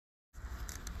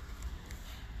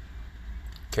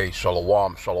Okay,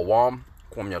 shalom, shalom,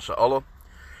 kwam yasha'Allah,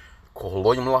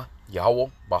 koholoyimla, Yahweh,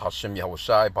 Bahashim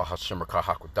Yahushai, Bahashim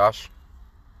Rakahakudash.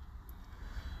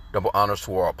 Double honors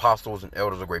to our apostles and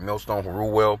elders of Great Millstone who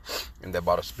rule well, and that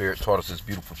by the Spirit taught us this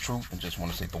beautiful truth. And just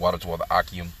want to say the water to all the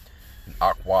H.I.M and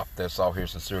Akwaf that's out here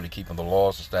sincerely keeping the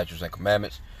laws, the statutes, and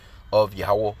commandments of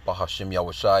Yahweh, Bahashim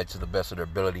Yahushai to the best of their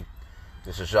ability.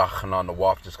 This is Yahchanan the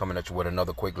Waf, just coming at you with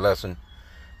another quick lesson,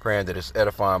 praying that it's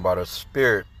edifying by the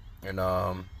Spirit. And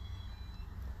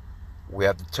we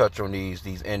have to touch on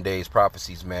these end days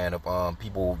prophecies, man, of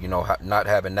people, not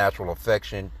having natural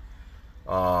affection.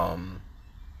 Matter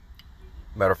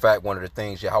of fact, one of the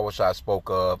things Yahushua spoke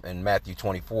of in Matthew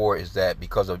 24 is that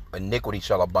because of iniquity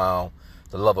shall abound,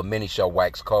 the love of many shall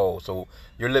wax cold. So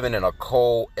you're living in a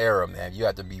cold era, man. You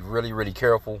have to be really, really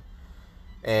careful.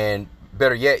 And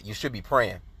better yet, you should be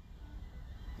praying.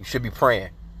 You should be praying.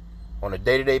 On a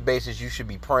day-to-day basis, you should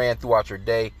be praying throughout your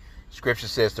day. Scripture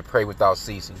says to pray without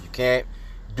ceasing. You can't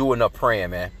do enough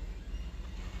praying, man.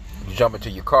 You jump into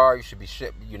your car, you should be,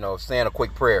 saying a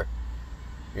quick prayer.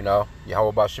 Yahweh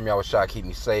B'Shem Yahushua, keep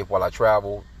me safe while I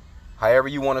travel. However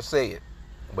you want to say it.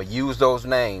 But use those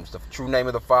names. The true name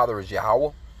of the Father is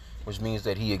Yahweh, which means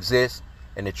that he exists.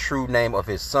 And the true name of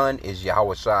his Son is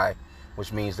Yahushai,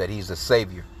 which means that he's the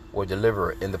Savior or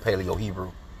Deliverer in the Paleo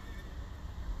Hebrew.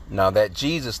 Now that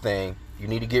Jesus thing, you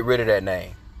need to get rid of that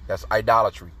name. That's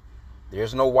idolatry.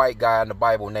 There's no white guy in the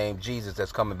Bible named Jesus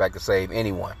that's coming back to save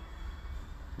anyone.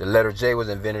 The letter J was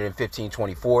invented in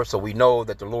 1524, so we know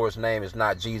that the Lord's name is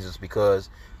not Jesus because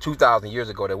 2,000 years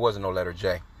ago there wasn't no letter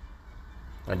J.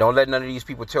 And don't let none of these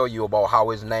people tell you about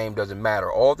how his name doesn't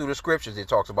matter. All through the scriptures it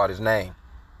talks about his name.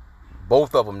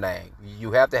 Both of them name.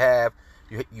 You have to have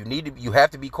you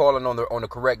have to be calling on the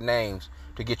correct names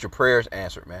to get your prayers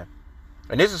answered, man.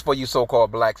 And this is for you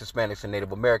so-called blacks, Hispanics, and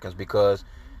Native Americans because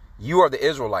you are the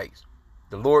Israelites.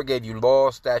 The Lord gave you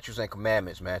laws, statutes, and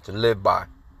commandments, man, to live by.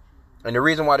 And the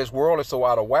reason why this world is so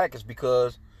out of whack is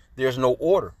because there's no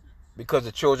order. Because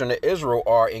the children of Israel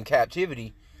are in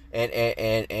captivity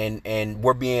and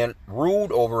we're being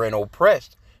ruled over and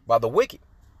oppressed by the wicked,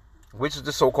 which is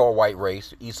the so-called white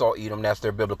race, Esau, Edom, that's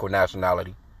their biblical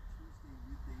nationality.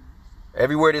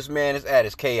 Everywhere this man is at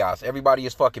is chaos. Everybody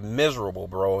is fucking miserable,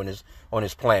 bro, on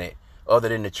this planet. Other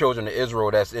than the children of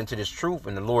Israel that's into this truth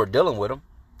and the Lord dealing with them,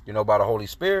 by the Holy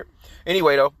Spirit.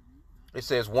 Anyway, though, it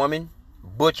says woman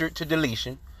butchered to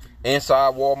deletion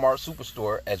inside Walmart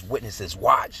Superstore as witnesses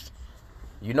watched.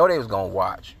 They was going to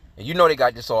watch. And they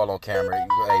got this all on camera.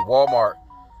 Hey,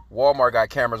 Walmart got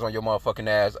cameras on your motherfucking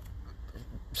ass.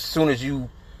 As soon as you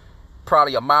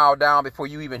probably a mile down before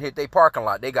you even hit their parking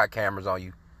lot, they got cameras on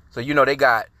you. So, they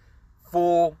got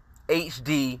full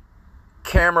HD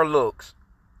camera looks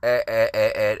at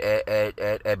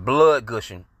blood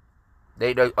gushing.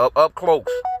 They up close,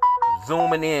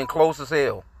 zooming in close as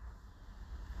hell.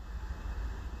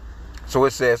 So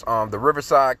it says the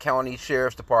Riverside County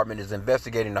Sheriff's Department is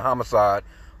investigating the homicide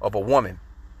of a woman,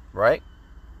 right?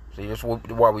 See, that's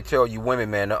why we tell you women,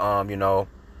 man,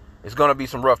 it's going to be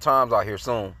some rough times out here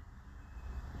soon.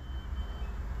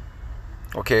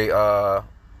 Okay,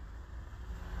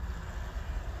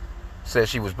 says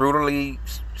she was brutally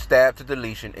stabbed to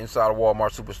deletion inside a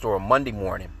Walmart Superstore Monday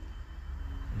morning.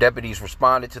 Deputies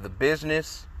responded to the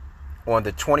business on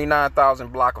the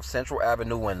 29,000 block of Central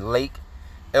Avenue in Lake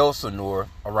Elsinore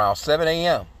around 7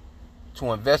 a.m.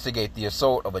 to investigate the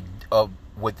assault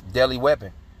with deadly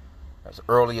weapon. That's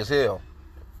early as hell.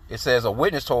 It says a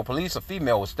witness told police a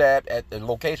female was stabbed at the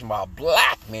location by a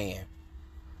black man.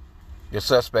 The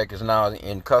suspect is now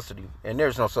in custody, and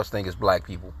there's no such thing as black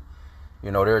people.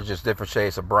 There's just different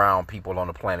shades of brown people on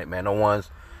the planet, man. No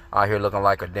one's out here looking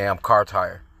like a damn car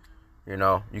tire.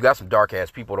 You got some dark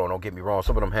ass people though, don't get me wrong.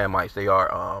 Some of them Hamites, they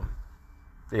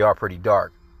are pretty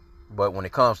dark. But when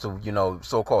it comes to,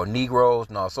 so-called Negroes,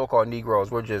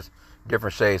 we're just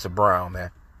different shades of brown,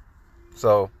 man.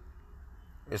 So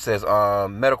it says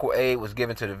medical aid was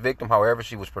given to the victim. However,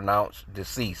 she was pronounced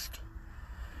deceased.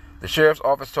 The sheriff's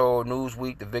office told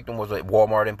Newsweek the victim was a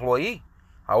Walmart employee.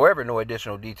 However, no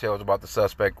additional details about the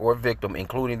suspect or victim,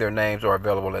 including their names, are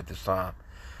available at this time.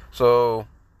 So,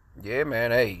 yeah,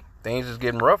 man, hey, things is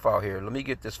getting rough out here. Let me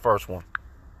get this first one.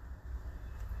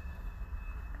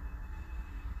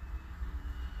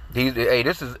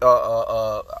 This is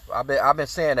I've been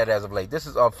saying that as of late. This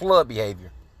is flood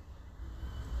behavior.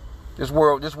 This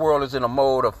world is in a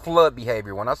mode of flood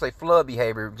behavior. When I say flood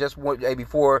behavior, just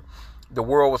before the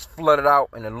world was flooded out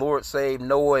and the Lord saved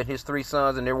Noah and his 3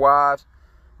 sons and their wives,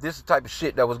 this is the type of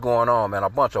shit that was going on, man. A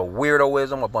bunch of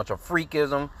weirdoism, a bunch of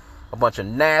freakism, a bunch of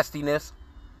nastiness,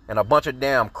 and a bunch of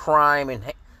damn crime and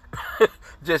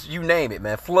Just you name it,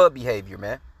 man. Flood behavior,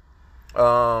 man.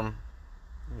 Let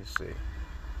me see.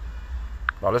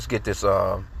 Now let's get this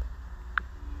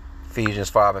Ephesians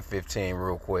 5 and 15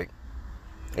 real quick.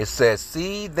 It says,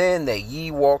 see then that ye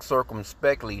walk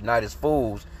circumspectly, not as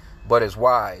fools, but as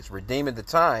wise, redeeming the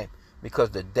time, because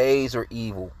the days are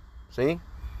evil. See?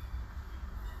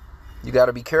 You got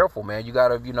to be careful, man. You got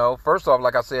to, first off,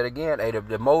 like I said again,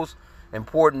 the most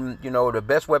important, the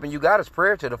best weapon you got is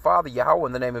prayer to the Father, Yahweh,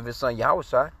 in the name of his son,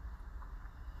 Yahweh.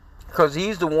 Because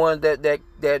he's the one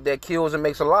that kills and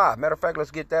makes alive. Matter of fact,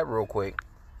 let's get that real quick.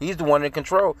 He's the one in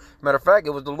control. Matter of fact, it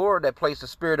was the Lord that placed the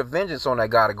spirit of vengeance on that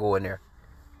guy to go in there.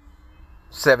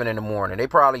 7 in the morning. They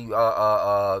probably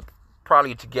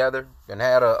together and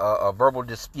had a verbal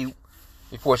dispute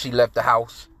before she left the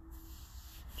house.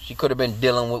 She could have been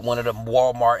dealing with one of the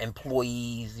Walmart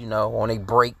employees, on their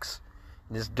breaks.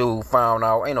 This dude found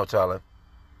out. Ain't no telling.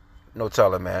 No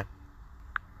telling, man.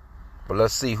 But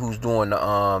let's see who's doing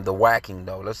the whacking,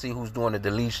 though. Let's see who's doing the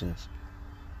deletions.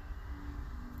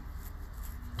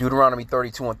 Deuteronomy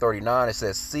 32 and 39, it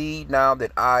says, see now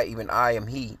that I, even I, am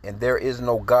he, and there is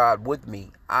no God with me.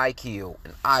 I kill,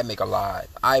 and I make alive.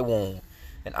 I wound,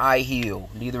 and I heal.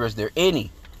 Neither is there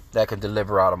any that can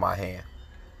deliver out of my hand.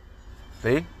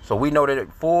 See? So we know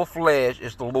that full-fledged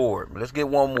is the Lord. Let's get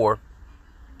one more.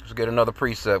 Let's get another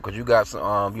precept, because you got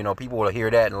some, people will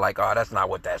hear that and like, oh, that's not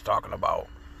what that's talking about.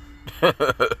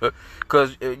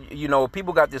 Because,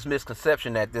 people got this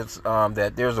misconception that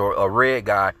that there's a red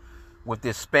guy with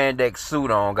this spandex suit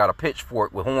on, got a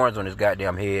pitchfork with horns on his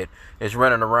goddamn head, is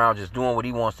running around just doing what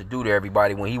he wants to do to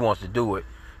everybody when he wants to do it.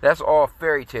 That's all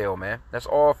fairy tale, man. That's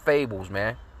all fables,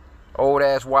 man. Old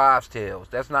ass wives' tales.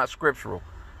 That's not scriptural.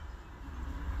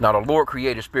 Now, the Lord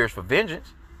created spirits for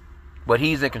vengeance, but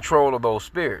he's in control of those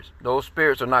spirits. Those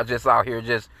spirits are not just out here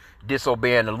just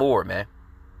disobeying the Lord, man.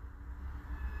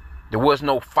 There was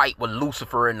no fight with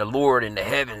Lucifer and the Lord in the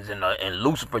heavens, and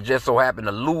Lucifer just so happened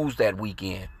to lose that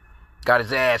weekend. Got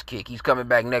his ass kicked. He's coming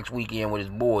back next weekend with his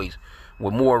boys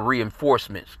with more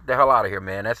reinforcements. Get the hell out of here,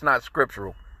 man. That's not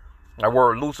scriptural. That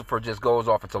word Lucifer just goes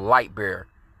off into light bearer.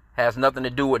 Has nothing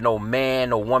to do with no man,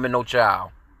 no woman, no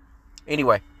child.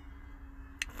 Anyway,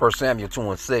 1 Samuel 2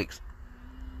 and 6,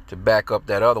 to back up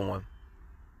that other one.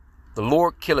 The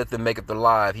Lord killeth and maketh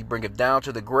alive. He bringeth down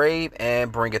to the grave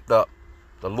and bringeth up.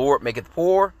 The Lord maketh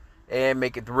poor and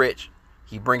maketh rich.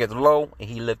 He bringeth low and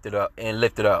he lifteth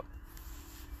up.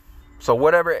 So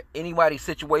whatever anybody's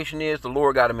situation is, the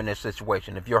Lord got him in this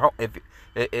situation. If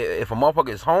a motherfucker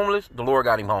is homeless, the Lord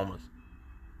got him homeless.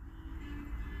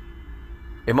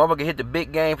 If a motherfucker hit the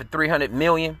big game for 300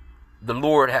 million, the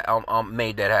Lord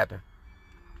made that happen.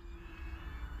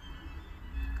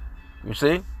 You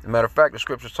see? As a matter of fact, the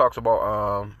scriptures talks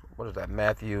about what is that?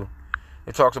 Matthew.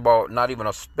 It talks about not even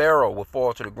a sparrow will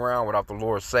fall to the ground without the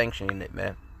Lord sanctioning it,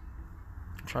 man.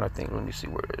 I'm trying to think. Let me see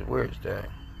where is that?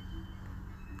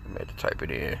 I had to type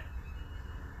it in.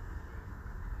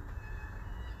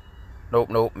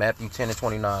 Nope. Matthew 10 and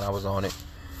 29. I was on it.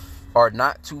 Are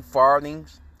not 2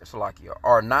 farthings,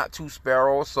 are not 2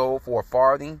 sparrows sold for a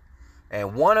farthing,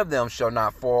 and one of them shall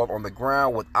not fall on the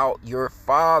ground without your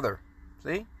Father.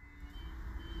 See?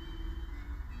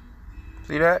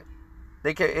 See that?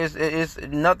 It's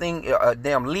nothing. A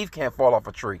damn leaf can't fall off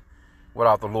a tree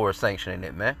without the Lord sanctioning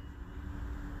it, man.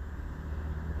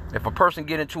 If a person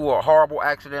get into a horrible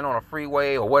accident on a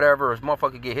freeway or whatever, his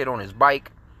motherfucker get hit on his bike,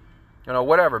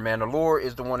 whatever, man, the Lord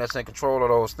is the one that's in control of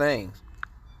those things.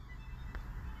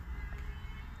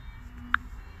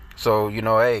 So,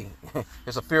 hey,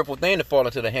 it's a fearful thing to fall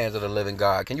into the hands of the living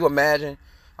God. Can you imagine?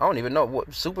 I don't even know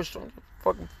what Superstore,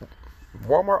 fucking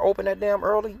Walmart open that damn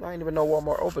early? I didn't even know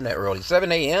Walmart opened that early. 7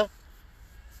 a.m.?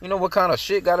 You know what kind of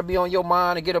shit got to be on your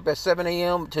mind to get up at 7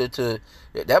 a.m. to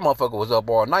that motherfucker was up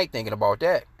all night thinking about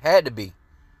that. Had to be.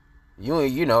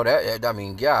 You know that. I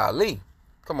mean, golly.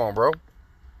 Come on, bro.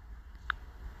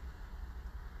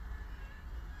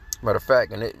 Matter of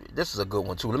fact, and this is a good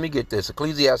one too. Let me get this.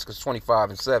 Ecclesiastes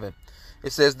 25 and 7.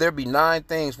 It says, there be 9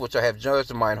 things which I have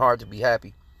judged in mine heart to be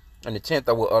happy, and the 10th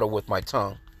I will utter with my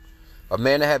tongue. A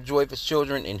man that have joy of his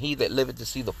children, and he that liveth to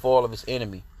see the fall of his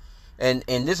enemy. And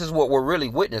this is what we're really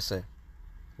witnessing.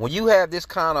 When you have this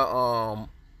kind of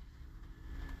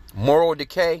moral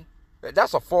decay,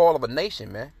 that's a fall of a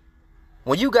nation, man.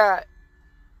 When you got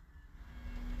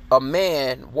a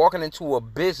man walking into a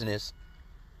business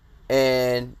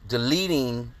and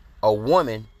deleting a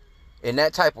woman in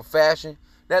that type of fashion,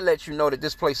 that lets you know that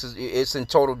this place is in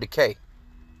total decay.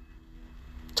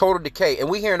 Total decay.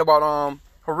 And we hearing about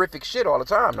horrific shit all the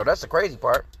time. No, that's the crazy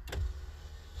part.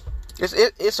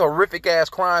 It's horrific ass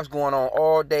crimes going on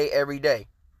all day, every day.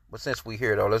 But since we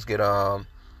here though, let's get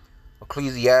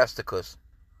Ecclesiasticus,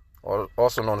 or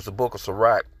also known as the book of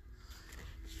Sirach,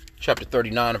 chapter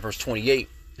 39 and verse 28.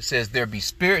 It says, there be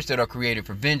spirits that are created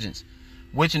for vengeance,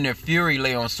 which in their fury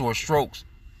lay on sore strokes.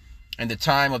 In the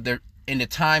time of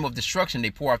destruction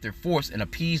they pour out their force and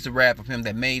appease the wrath of him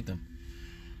that made them.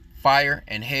 Fire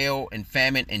and hail and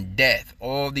famine and death,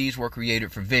 all these were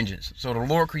created for vengeance. So the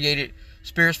Lord created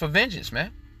spirits for vengeance,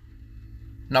 man.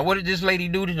 Now, what did this lady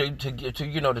do to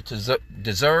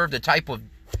deserve the type of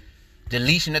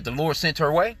deletion that the Lord sent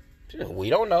her way? We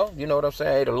don't know. You know what I'm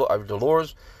saying? The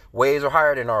Lord's ways are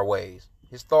higher than our ways.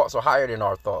 His thoughts are higher than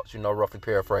our thoughts, roughly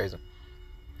paraphrasing.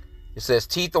 It says,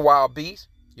 teeth of wild beasts.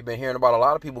 You've been hearing about a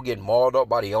lot of people getting mauled up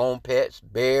by their own pets,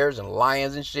 bears and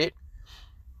lions and shit.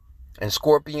 And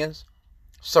scorpions,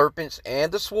 serpents,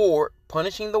 and the sword,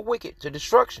 punishing the wicked to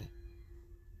destruction.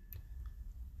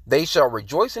 They shall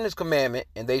rejoice in his commandment,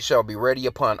 and they shall be ready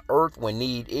upon earth when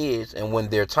need is, and when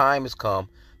their time is come,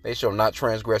 they shall not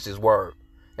transgress his word.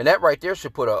 And that right there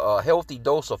should put a healthy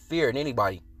dose of fear in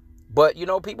anybody. But,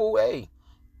 people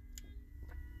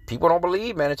don't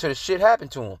believe, man, until the shit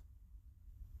happened to them.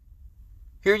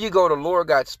 Here you go, the Lord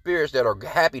got spirits that are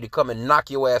happy to come and knock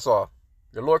your ass off.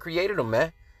 The Lord created them,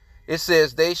 man. It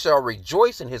says they shall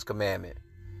rejoice in his commandment,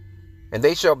 and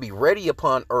they shall be ready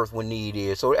upon earth when need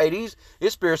is. So, hey, these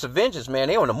spirits of vengeance, man,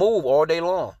 they on the move all day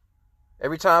long.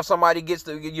 Every time somebody gets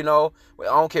to, I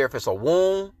don't care if it's a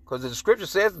wound, because the scripture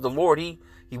says that the Lord, he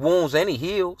wounds and he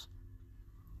heals.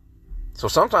 So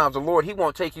sometimes the Lord, he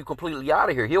won't take you completely out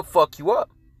of here. He'll fuck you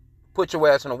up. Put your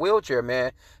ass in a wheelchair,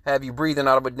 man. Have you breathing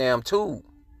out of a damn tube.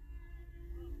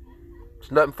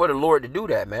 It's nothing for the Lord to do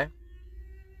that, man.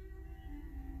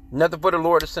 Nothing for the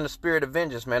Lord to send a spirit of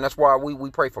vengeance, man. That's why we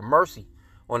pray for mercy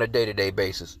on a day-to-day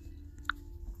basis.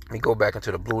 Let me go back into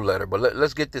the blue letter. But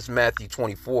let's get this Matthew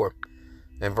 24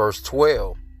 and verse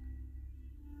 12.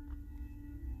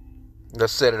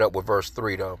 Let's set it up with verse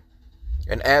 3, though.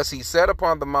 And as he sat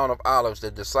upon the Mount of Olives,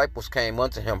 the disciples came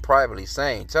unto him privately,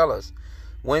 saying, tell us,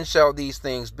 when shall these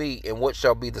things be, and what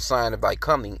shall be the sign of thy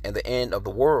coming and the end of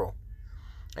the world?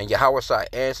 And Yahushua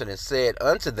answered and said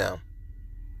unto them,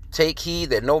 take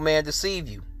heed that no man deceive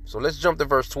you. So let's jump to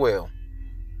verse 12.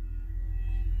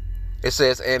 It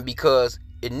says, and because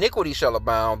iniquity shall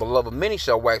abound, the love of many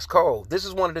shall wax cold. This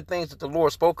is one of the things that the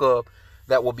Lord spoke of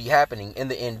that will be happening in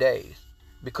the end days.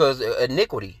 Because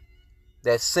iniquity,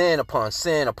 that's sin upon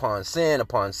sin upon sin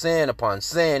upon sin upon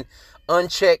sin,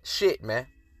 unchecked shit, man.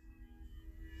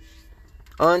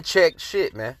 Unchecked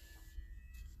shit, man.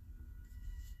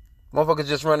 Motherfuckers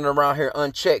just running around here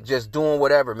unchecked, just doing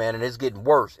whatever, man, and it's getting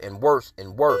worse and worse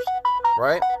and worse,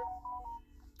 right?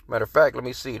 Matter of fact, let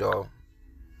me see, though.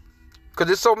 Because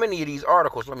there's so many of these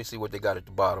articles. Let me see what they got at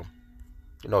the bottom.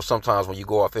 Sometimes when you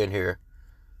go off in here,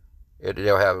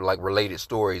 they'll have, like, related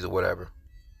stories or whatever.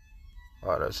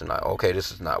 Oh, that's not, okay,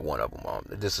 this is not one of them.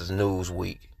 This is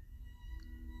Newsweek.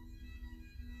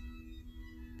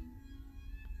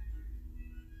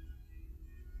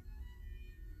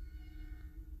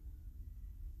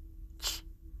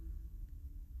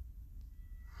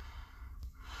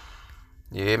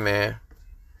 Yeah, man.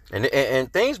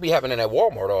 And things be happening at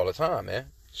Walmart all the time,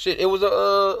 man. Shit, it was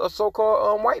a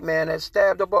so-called white man that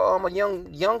stabbed up a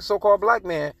young so-called black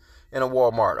man in a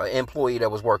Walmart, an employee that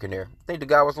was working there. I think the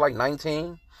guy was like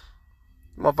 19.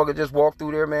 Motherfucker just walked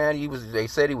through there, man. They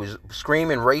said he was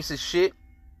screaming racist shit.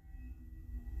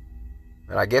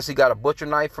 And I guess he got a butcher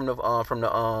knife from the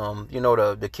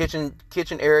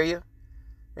kitchen area.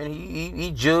 And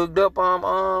he jugged up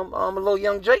a little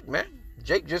young Jake, man.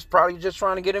 Jake probably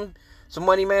trying to get him some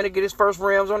money, man, to get his first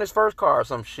rims on his first car or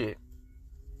some shit.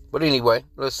 But anyway,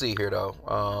 let's see here,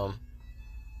 though.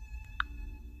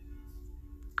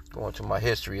 Going to my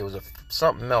history, it was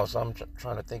something else. I'm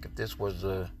trying to think if this was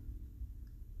oh,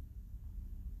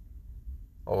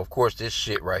 of course, this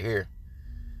shit right here.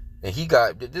 And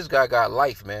this guy got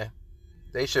life, man.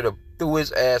 They should have threw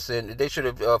his ass in. They should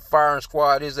have firing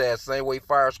squad his ass, same way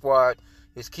fire squad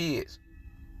his kids.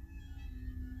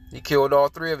 He killed all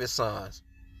 3 of his sons.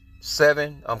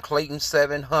 Clayton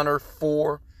 7, Hunter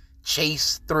 4,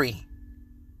 Chase 3.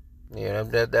 Yeah,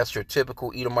 that's your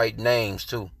typical Edomite names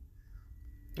too.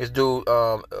 This dude,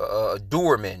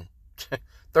 Doerman,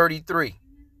 33.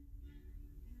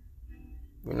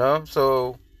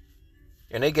 So,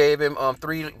 and they gave him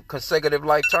 3 consecutive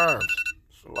life terms.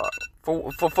 It's a lot.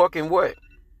 For fucking what?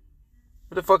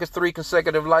 What the fuck is 3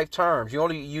 consecutive life terms? The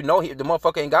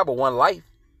motherfucker ain't got but 1 life.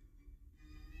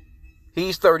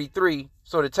 He's 33,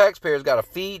 so the taxpayers got to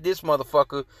feed this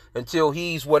motherfucker until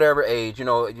he's whatever age.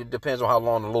 It depends on how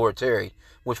long the Lord tarry,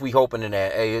 which we hoping in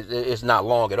that. Hey, it's not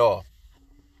long at all.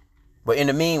 But in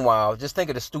the meanwhile, just think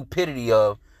of the stupidity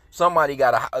of, somebody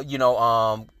got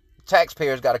to,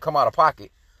 taxpayers got to come out of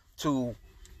pocket to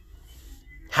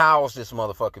house this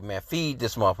motherfucker, man. Feed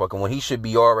this motherfucker when he should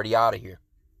be already out of here.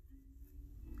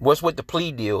 What's with the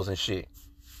plea deals and shit?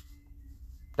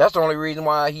 That's the only reason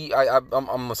why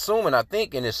I'm assuming, I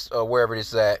think in this, wherever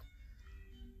this at,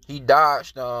 he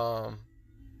dodged, I'm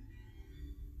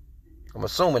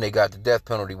assuming they got the death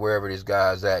penalty wherever this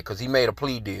guy's at, because he made a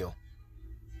plea deal.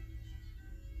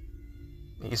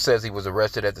 He says he was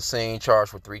arrested at the scene,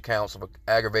 charged with 3 counts of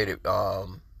aggravated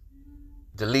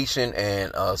deletion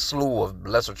and a slew of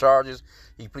lesser charges.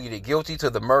 He pleaded guilty to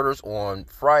the murders on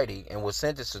Friday and was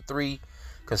sentenced to 3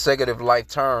 consecutive life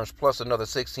terms plus another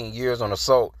 16 years on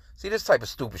assault. See, this type of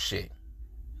stupid shit.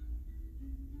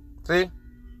 See?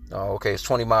 Oh, okay, it's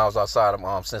 20 miles outside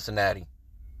of Cincinnati.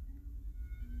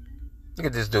 Look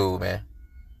at this dude, man.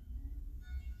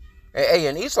 Hey,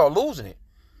 and Esau losing it.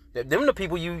 Them the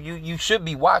people you should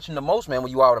be watching the most, man,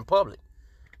 when you out in public.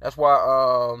 That's why,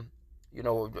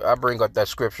 I bring up that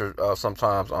scripture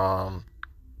sometimes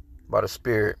by the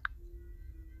Spirit.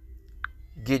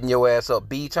 Getting your ass up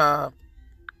B time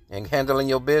and handling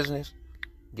your business.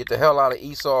 Get the hell out of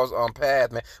Esau's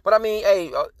path, man. But I mean,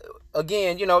 hey,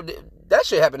 again, that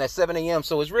shit happened at 7 a.m.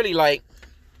 So it's really like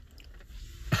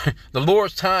the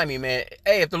Lord's timing, man.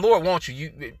 Hey, if the Lord wants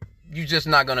you, you just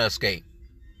not gonna escape.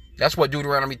 That's what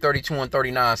Deuteronomy 32 and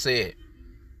 39 said.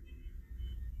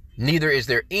 Neither is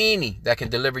there any that can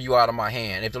deliver you out of my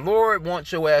hand. If the Lord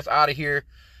wants your ass out of here,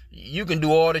 you can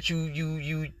do all that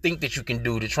you think that you can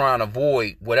do to try and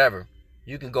avoid whatever.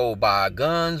 You can go buy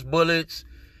guns, bullets,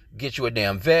 get you a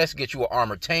damn vest, get you an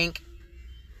armored tank,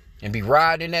 and be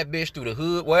riding that bitch through the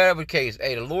hood, whatever the case.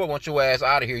 Hey, the Lord wants your ass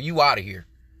out of here. You out of here.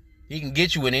 He can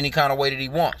get you in any kind of way that he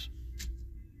wants.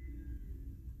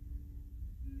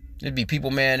 There'd be people,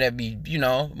 man, that be,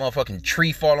 motherfucking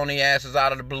tree fall on their asses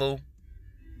out of the blue.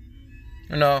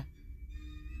 I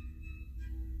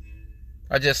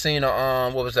just seen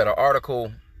an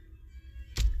article.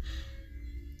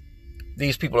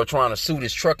 These people are trying to sue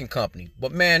this trucking company.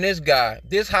 But man,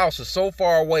 this house is so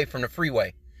far away from the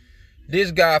freeway.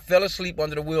 This guy fell asleep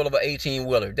under the wheel of an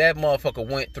 18-wheeler. That motherfucker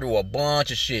went through a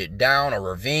bunch of shit. Down a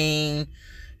ravine,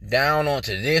 down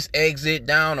onto this exit,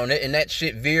 down on it, and that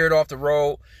shit veered off the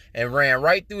road and ran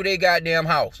right through their goddamn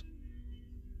house.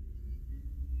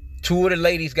 2 of the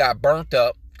ladies got burnt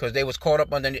up because they was caught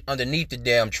up underneath the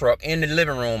damn truck in the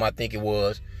living room, I think it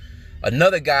was.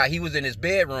 Another guy, he was in his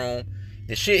bedroom.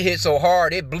 The shit hit so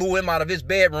hard, it blew him out of his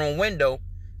bedroom window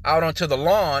out onto the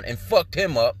lawn and fucked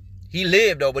him up. He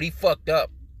lived though, but he fucked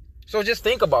up. So just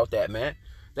think about that, man.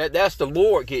 That's the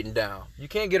Lord getting down. You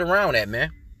can't get around that,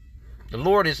 man. The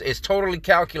Lord is totally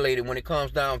calculated when it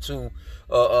comes down to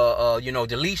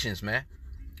deletions, man.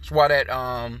 That's why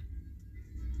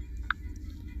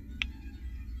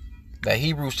that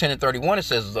Hebrews 10 and 31, it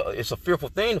says it's a fearful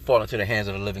thing to fall into the hands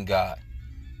of the living God.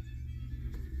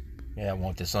 Yeah, I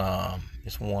want this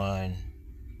one.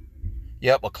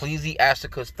 Yep,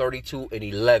 Ecclesiasticus 32 and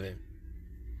 11.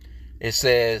 It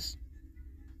says,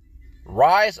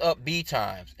 rise up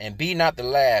betimes, and be not the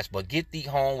last, but get thee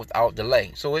home without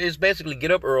delay. So it's basically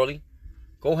get up early,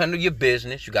 go handle your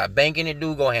business. You got banking to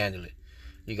do, go handle it.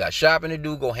 You got shopping to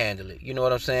do, go handle it. You know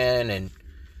what I'm saying? And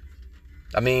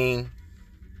I mean,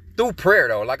 through prayer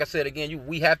though, like I said again,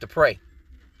 we have to pray.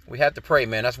 We have to pray,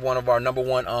 man. That's one of our number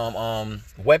one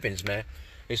weapons, man,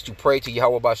 is to pray to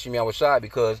Yahweh Bashim Yahweh,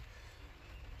 because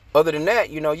other than that,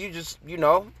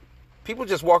 people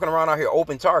just walking around out here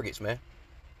open targets, man.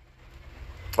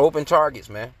 Open targets,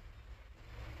 man.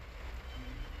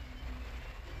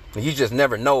 You just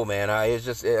never know, man.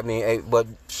 But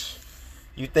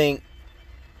you think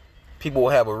people will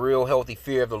have a real healthy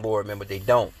fear of the Lord, man, but they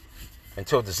don't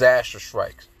until disaster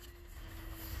strikes.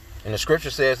 And the scripture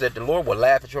says that the Lord will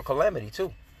laugh at your calamity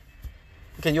too.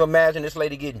 Can you imagine this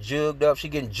lady getting jugged up? She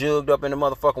getting jugged up in the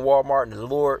motherfucking Walmart, and the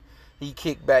Lord, he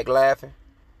kicked back laughing.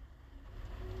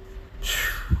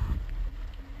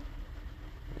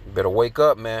 You better wake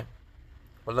up, man.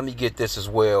 But let me get this as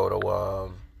well,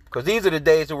 though, because these are the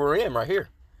days that we're in right here.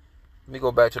 Let me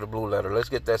go back to the blue letter. Let's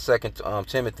get that 2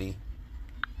 Timothy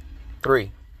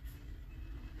 3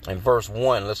 and verse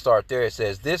 1. Let's start there. It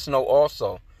says, this know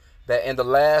also, that in the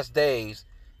last days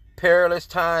perilous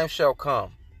times shall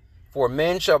come. For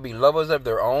men shall be lovers of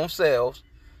their own selves,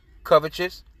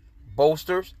 covetous,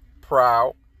 boasters,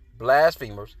 proud,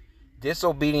 blasphemers,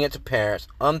 disobedient to parents,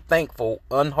 unthankful,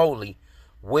 unholy,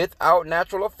 without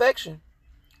natural affection,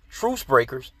 truce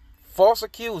breakers, false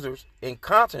accusers,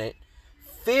 incontinent,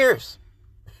 fierce,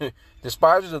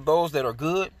 despisers of those that are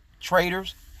good,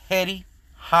 traitors, heady,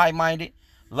 high-minded,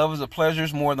 lovers of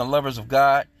pleasures more than lovers of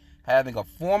God, having a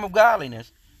form of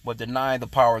godliness, but denying the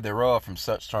power thereof, from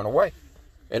such turn away.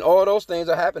 And all those things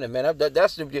are happening, man.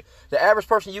 That's the average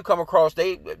person you come across.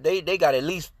 They got at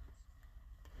least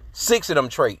 6 of them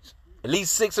traits. At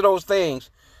least 6 of those things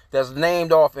that's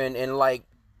named off in like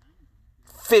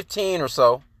 15 or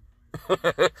so.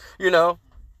 You know,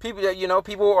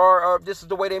 people are this is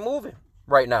the way they're moving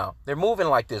right now. They're moving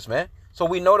like this, man. So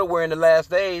we know that we're in the last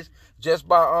days just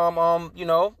by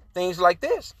things like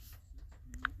this.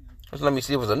 Let me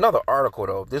see. It was another article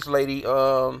though. This lady,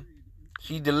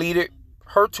 she deleted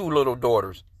her 2 little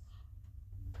daughters.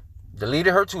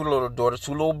 Deleted her 2 little daughters,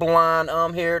 2 little blonde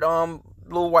haired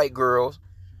little white girls,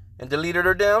 and deleted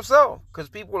her damn self. Because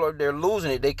they're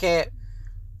losing it.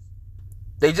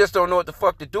 They just don't know what the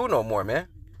fuck to do no more, man.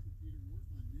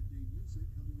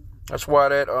 That's why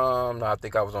that no, I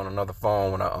think I was on another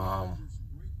phone when I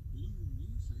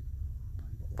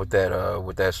with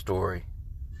that story.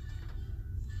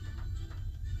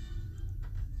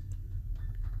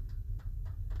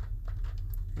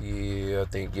 I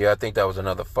think that was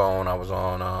another phone I was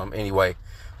on. Anyway,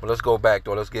 but let's go back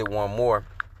though. Let's get one more.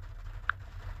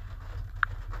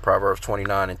 Proverbs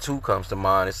 29:2 comes to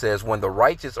mind. It says, "When the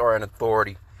righteous are in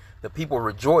authority, the people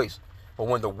rejoice, but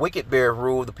when the wicked bear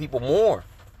rule, the people mourn."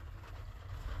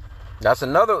 That's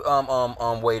another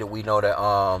way that we know that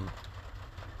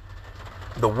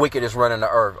the wicked is running the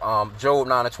earth. Job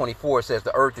 9:24 says,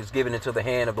 "The earth is given into the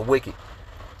hand of the wicked.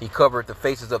 He covered the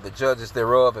faces of the judges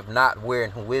thereof. If not, where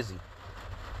and who is he?"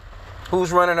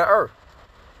 Who's running the earth?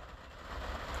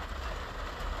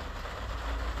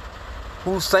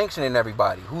 Who's sanctioning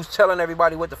everybody? Who's telling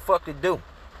everybody what the fuck to do?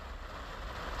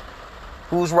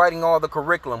 Who's writing all the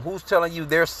curriculum? Who's telling you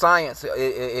their science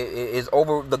is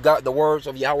over the words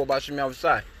of Yahweh B'Shem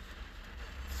Yahushai?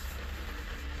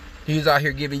 He's out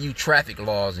here giving you traffic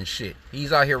laws and shit.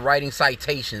 He's out here writing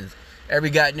citations. Every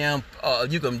goddamn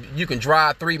you can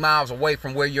drive 3 miles away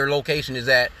from where your location is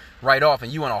at right off,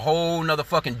 and you in a whole nother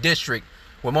fucking district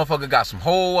where motherfucker got some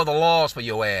whole other laws for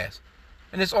your ass.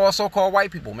 And it's all so-called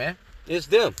white people, man. It's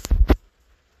them.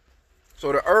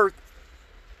 So the earth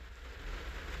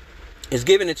is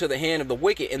given into the hand of the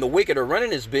wicked, and the wicked are running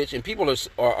this bitch, and people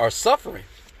are suffering.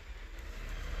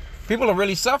 People are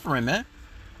really suffering, man.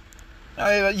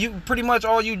 You pretty much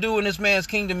all you do in this man's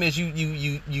kingdom is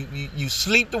you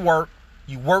sleep to work,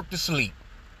 you work to sleep.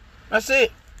 That's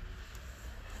it.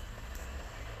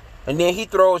 And then he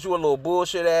throws you a little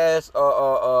bullshit ass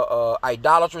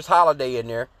idolatrous holiday in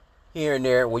there, here and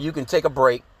there, where you can take a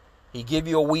break. He give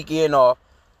you a weekend off.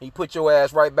 He put your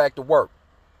ass right back to work.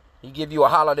 He give you a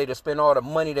holiday to spend all the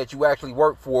money that you actually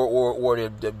work for, or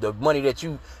the money that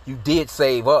you did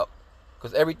save up,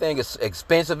 because everything is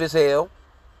expensive as hell.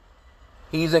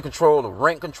 He's in control of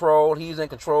rent control. He's in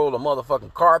control of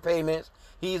motherfucking car payments.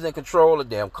 He's in control of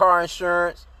damn car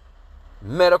insurance,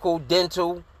 medical,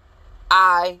 dental,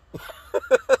 eye.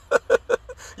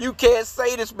 You can't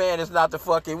say this man is not the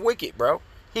fucking wicked, bro.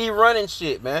 He running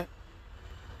shit, man.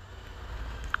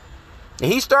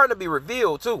 And he's starting to be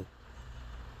revealed, too.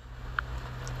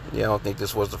 Yeah, I don't think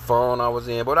this was the phone I was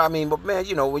in. But man,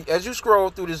 as you scroll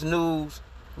through this news,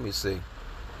 let me see.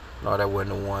 No, that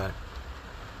wasn't the one.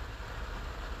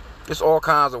 There's all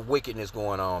kinds of wickedness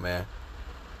going on, man.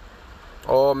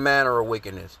 All manner of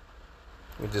wickedness.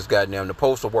 We just goddamn the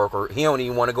postal worker. He don't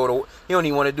even want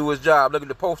to do his job. Look at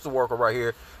the postal worker right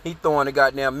here. He throwing the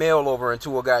goddamn mail over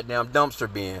into a goddamn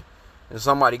dumpster bin. And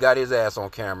somebody got his ass on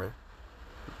camera.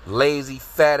 Lazy,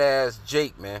 fat ass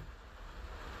Jake, man.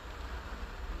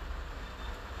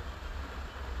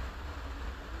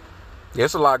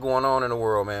 There's a lot going on in the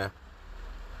world, man.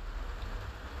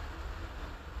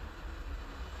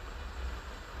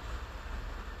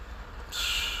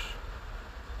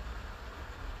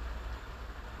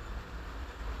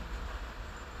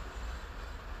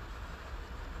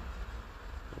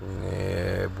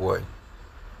 Yeah, boy.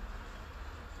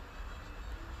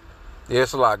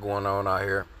 There's a lot going on out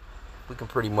here. We can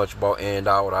pretty much about end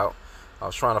out. I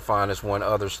was trying to find this one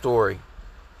other story.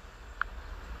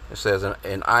 It says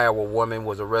an Iowa woman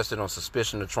was arrested on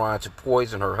suspicion of trying to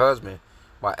poison her husband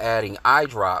by adding eye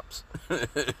drops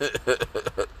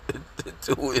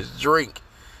to his drink.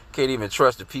 Can't even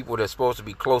trust the people that's supposed to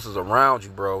be closest around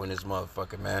you, bro, in this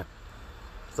motherfucker, man.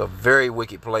 It's a very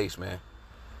wicked place, man.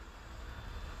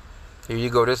 Here you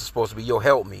go. This is supposed to be your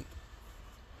helpmeet.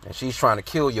 And she's trying to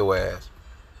kill your ass.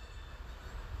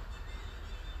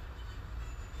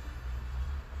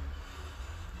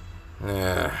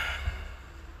 Yeah.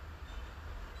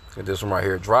 Look at this one right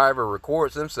here. Driver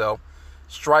records himself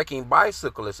striking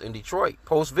bicyclists in Detroit.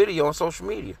 Post video on social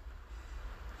media.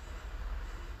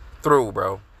 Through,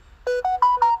 bro.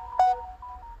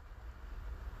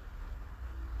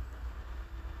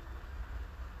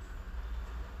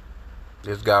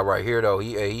 This guy right here, though,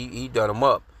 he done him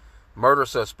up. Murder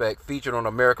suspect featured on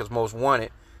America's Most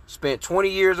Wanted. Spent 20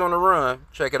 years on the run.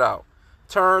 Check it out.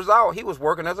 Turns out he was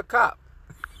working as a cop.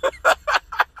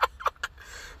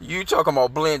 You talking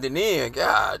about blending in.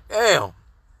 God damn.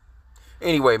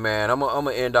 Anyway, man, I'm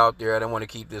gonna end out there. I didn't want to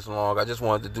keep this long. I just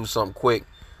wanted to do something quick.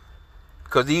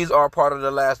 Because these are part of the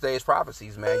last days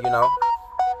prophecies, man, you know.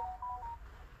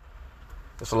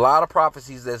 There's a lot of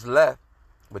prophecies that's left.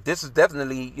 But this is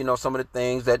definitely, you know, some of the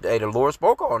things that, hey, the Lord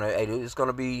spoke on. Hey, it's going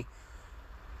to be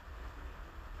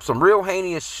some real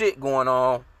heinous shit going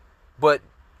on. But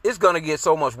it's going to get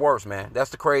so much worse, man. That's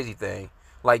the crazy thing.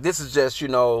 Like, this is just, you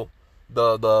know,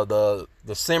 the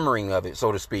simmering of it,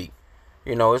 so to speak.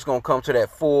 You know, it's going to come to that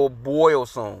full boil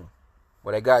soon.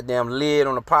 Where that goddamn lid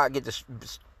on the pot get to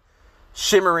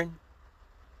shimmering.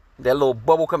 That little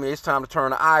bubble coming. It's time to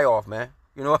turn the eye off, man.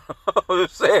 You know what I'm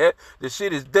saying? The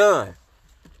shit is done.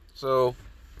 So,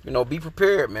 you know, be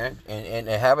prepared, man. And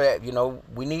have that, you know,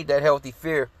 we need that healthy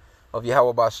fear of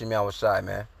Yahweh Bashim Yahushai,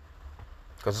 man.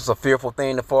 Because it's a fearful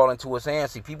thing to fall into his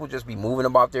hands. See, people just be moving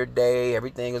about their day.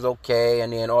 Everything is okay.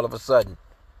 And then all of a sudden,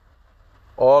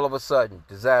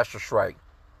 disaster strike.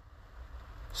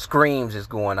 Screams is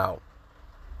going out.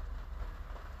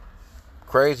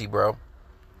 Crazy, bro.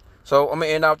 So, I'm going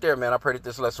to end out there, man. I pray that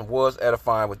this lesson was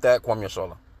edifying. With that, Kwame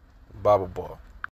Yashala. Bible Ball.